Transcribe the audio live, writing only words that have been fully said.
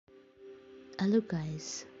Hello,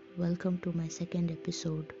 guys, welcome to my second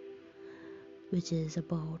episode, which is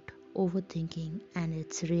about overthinking and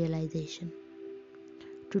its realization.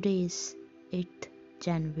 Today is 8th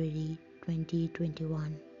January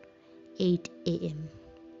 2021, 8 am.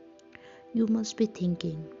 You must be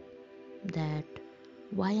thinking that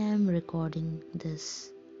why I am recording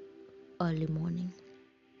this early morning.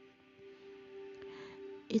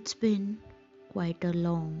 It's been quite a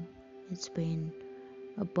long, it's been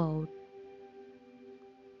about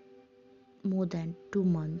more than 2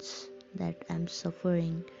 months that I'm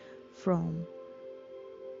suffering from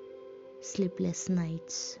sleepless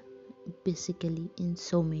nights, basically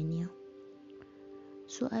insomnia.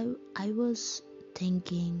 So I was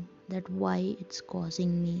thinking that why it's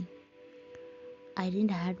causing me. I didn't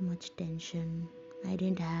had much tension. I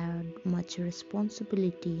didn't have much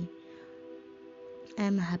responsibility.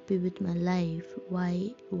 I'm happy with my life.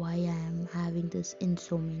 Why I am having this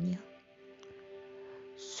insomnia?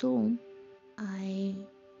 So I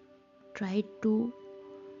tried to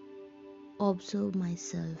observe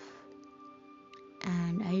myself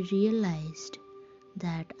and I realized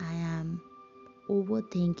that I am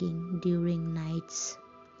overthinking during nights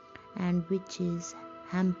and which is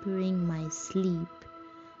hampering my sleep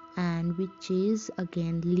and which is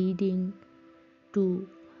again to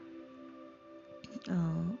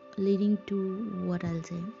leading to what I'll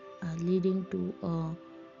say leading to a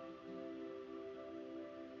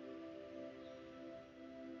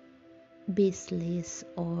baseless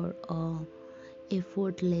or a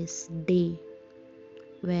effortless day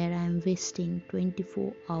where I'm wasting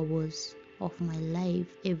 24 hours of my life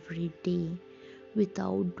every day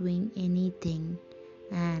without doing anything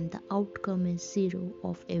and the outcome is zero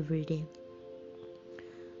of every day.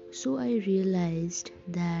 So I realized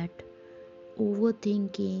that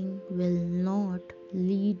overthinking will not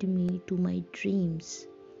lead me to my dreams.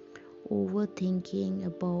 Overthinking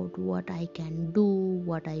about what I can do,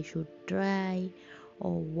 what I should try,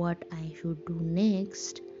 or what I should do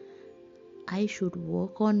next. I should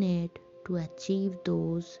work on it to achieve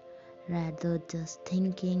those rather just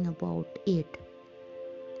thinking about it.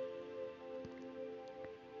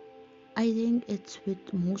 I think it's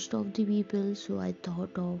with most of the people, so I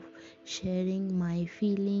thought of sharing my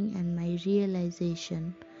feeling and my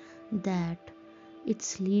realization that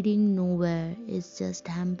it's leading nowhere. It's just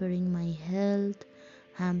hampering my health,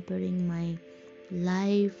 hampering my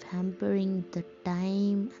life, hampering the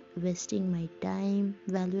time, wasting my time,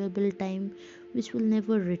 valuable time, which will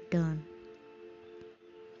never return.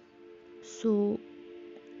 So,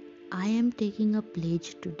 I am taking a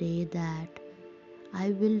pledge today that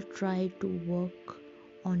I will try to work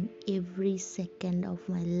on every second of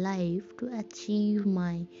my life to achieve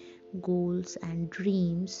my goals and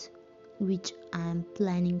dreams which I am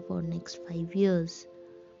planning for next 5 years.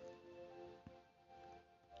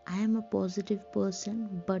 I am a positive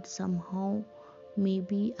person but somehow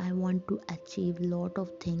maybe I want to achieve lot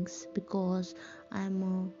of things because I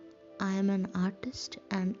am an artist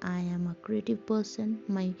and I am a creative person.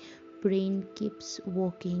 My brain keeps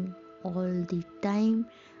working all the time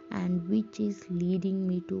and which is leading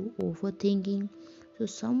me to overthinking. So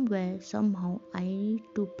somewhere somehow I need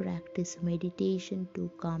to practice meditation to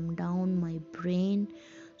calm down my brain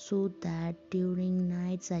so that during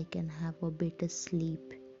nights I can have a better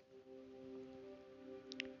sleep.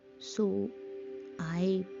 So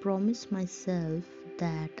I promise myself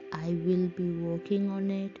that I will be working on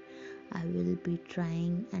it. I will be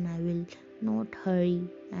trying and I will not hurry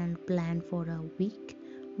and plan for a week,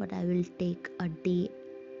 but I will take a day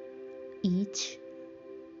each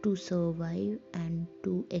to survive and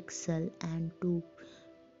to excel and to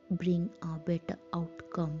bring a better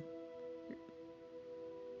outcome.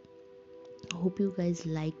 Hope you guys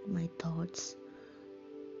like my thoughts.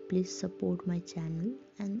 Please support my channel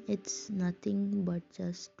and it's nothing but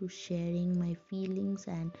just to sharing my feelings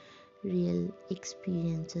and real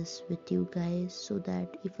experiences with you guys so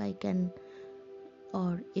that if I can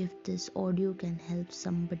or if this audio can help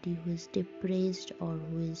somebody who is depressed or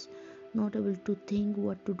who is not able to think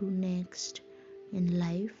what to do next in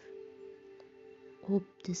life, hope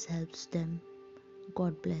this helps them.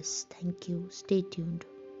 God bless. Thank you. Stay tuned.